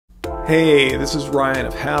Hey, this is Ryan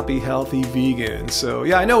of Happy Healthy Vegan. So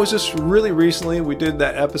yeah, I know it was just really recently we did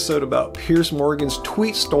that episode about Piers Morgan's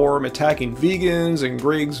tweet storm attacking vegans and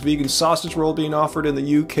Greg's vegan sausage roll being offered in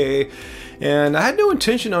the UK. And I had no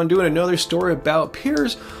intention on doing another story about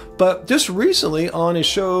Piers, but just recently on his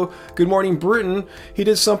show, Good Morning Britain, he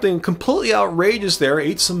did something completely outrageous there,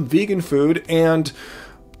 ate some vegan food, and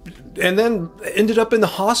then ended up in the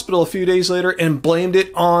hospital a few days later and blamed it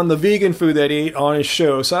on the vegan food that he ate on his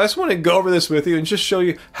show. So I just want to go over this with you and just show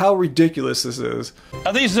you how ridiculous this is.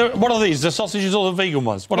 Are these what are these? The sausages or the vegan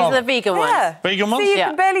ones? What These are are the vegan ones. Yeah. Vegan ones? So you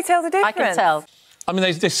can barely tell the difference. I can tell. I mean,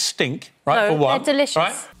 they stink, right? No, for one, they're delicious.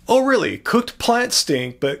 Right? Oh really? Cooked plants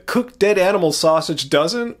stink, but cooked dead animal sausage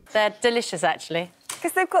doesn't? They're delicious, actually.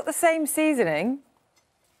 Because they've got the same seasoning.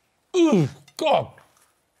 Ooh, God.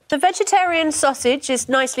 The vegetarian sausage is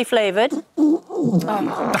nicely flavoured.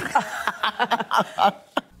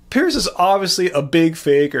 Piers is obviously a big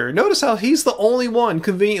faker. Notice how he's the only one,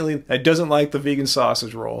 conveniently, that doesn't like the vegan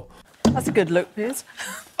sausage roll. That's a good look, Piers.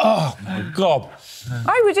 Oh, my God.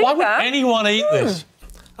 I would eat Why would that. anyone eat this?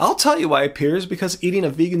 I'll tell you why, Piers, because eating a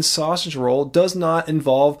vegan sausage roll does not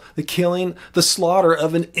involve the killing, the slaughter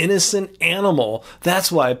of an innocent animal.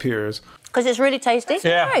 That's why, Piers. Because it's really tasty.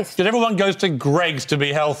 Yeah, Nice. because everyone goes to Greg's to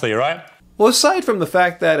be healthy, right? Well, aside from the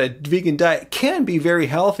fact that a vegan diet can be very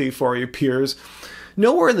healthy for you, Piers,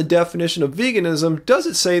 nowhere in the definition of veganism does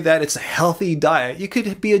it say that it's a healthy diet. You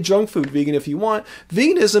could be a junk food vegan if you want.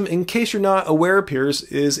 Veganism, in case you're not aware, Piers,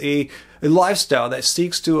 is a lifestyle that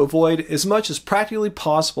seeks to avoid as much as practically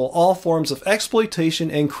possible all forms of exploitation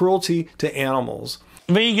and cruelty to animals.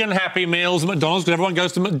 Vegan Happy Meals at McDonald's, because everyone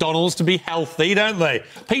goes to McDonald's to be healthy, don't they?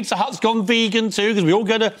 Pizza Hut's gone vegan too, because we all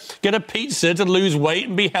go to get a pizza to lose weight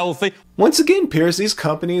and be healthy. Once again, Piers, these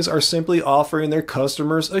companies are simply offering their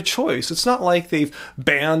customers a choice. It's not like they've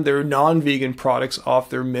banned their non-vegan products off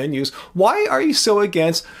their menus. Why are you so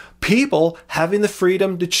against people having the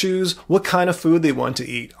freedom to choose what kind of food they want to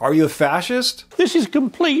eat? Are you a fascist? This is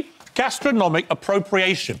complete gastronomic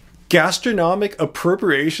appropriation. Gastronomic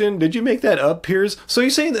appropriation? Did you make that up, Piers? So you're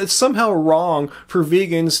saying that it's somehow wrong for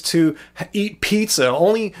vegans to eat pizza?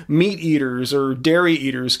 Only meat eaters or dairy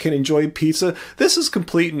eaters can enjoy pizza? This is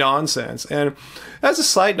complete nonsense. And as a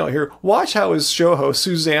side note here, watch how his show host,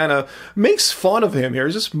 Susanna, makes fun of him here,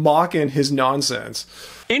 just mocking his nonsense.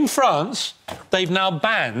 In France, they've now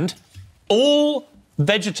banned all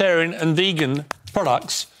vegetarian and vegan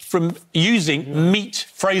products from using meat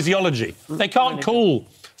phraseology. They can't call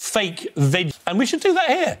fake veg, and we should do that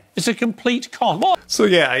here. It's a complete con. What? So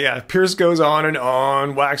yeah, Piers goes on and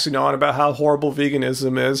on, waxing on about how horrible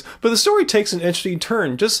veganism is, but the story takes an interesting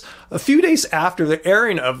turn. Just a few days after the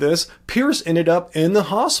airing of this, Piers ended up in the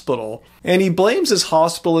hospital, and he blames his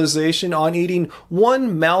hospitalization on eating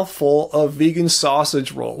one mouthful of vegan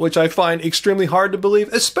sausage roll, which I find extremely hard to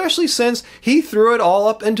believe, especially since he threw it all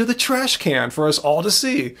up into the trash can for us all to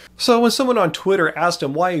see. So when someone on Twitter asked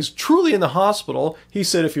him why he's truly in the hospital, he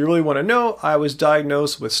said, "If you really want to know, I was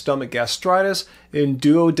diagnosed with stomach gastritis and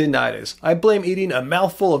duodenitis. I blame eating a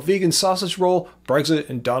mouthful of vegan sausage roll, Brexit,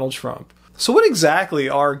 and Donald Trump." So what exactly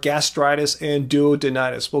are gastritis and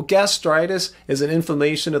duodenitis? Well, gastritis is an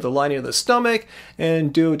inflammation of the lining of the stomach,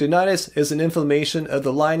 and duodenitis is an inflammation of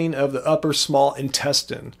the lining of the upper small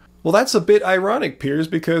intestine. Well, that's a bit ironic, Piers,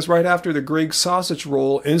 because right after the Greg sausage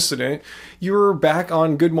roll incident, you were back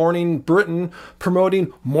on Good Morning Britain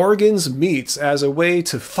promoting Morgan's Meats as a way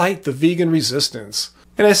to fight the vegan resistance.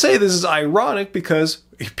 And I say this is ironic because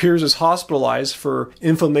Piers is hospitalized for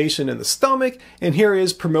inflammation in the stomach, and here he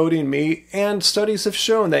is promoting meat, and studies have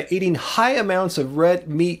shown that eating high amounts of red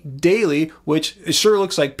meat daily, which it sure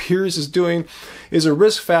looks like Piers is doing, is a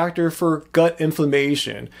risk factor for gut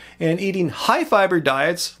inflammation. And eating high fiber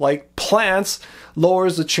diets like plants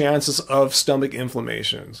lowers the chances of stomach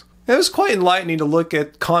inflammations. It was quite enlightening to look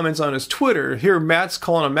at comments on his Twitter. Here Matt's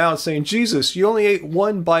calling him out saying, "Jesus, you only ate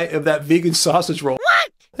one bite of that vegan sausage roll."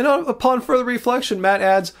 What? And upon further reflection, Matt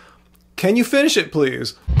adds, "Can you finish it,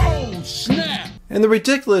 please?" Oh, snap! And the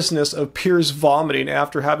ridiculousness of Piers vomiting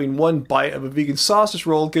after having one bite of a vegan sausage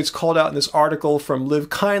roll gets called out in this article from Live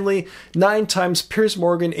Kindly. 9 times Piers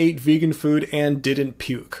Morgan ate vegan food and didn't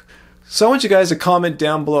puke. So I want you guys to comment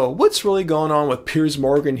down below, what's really going on with Piers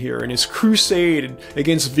Morgan here and his crusade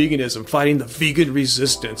against veganism, fighting the vegan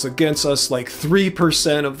resistance against us like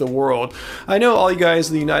 3% of the world. I know all you guys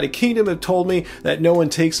in the United Kingdom have told me that no one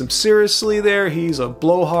takes him seriously there. He's a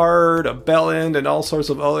blowhard, a bellend, and all sorts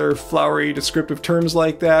of other flowery descriptive terms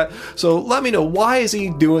like that. So let me know, why is he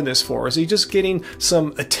doing this for? Is he just getting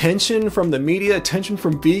some attention from the media, attention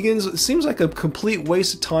from vegans? It seems like a complete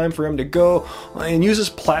waste of time for him to go and use his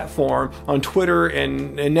platform platform on Twitter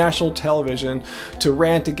and national television to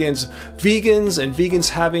rant against vegans and vegans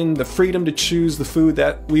having the freedom to choose the food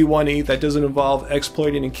that we want to eat that doesn't involve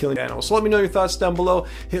exploiting and killing animals. So let me know your thoughts down below.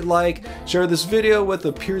 Hit like, share this video with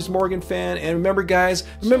a Piers Morgan fan, and remember guys,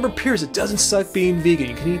 remember Piers, it doesn't suck being vegan.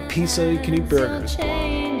 You can eat pizza, you can eat burgers.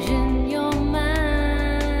 Changing your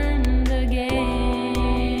mind again.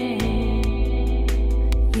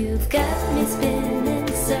 You've got me spinning.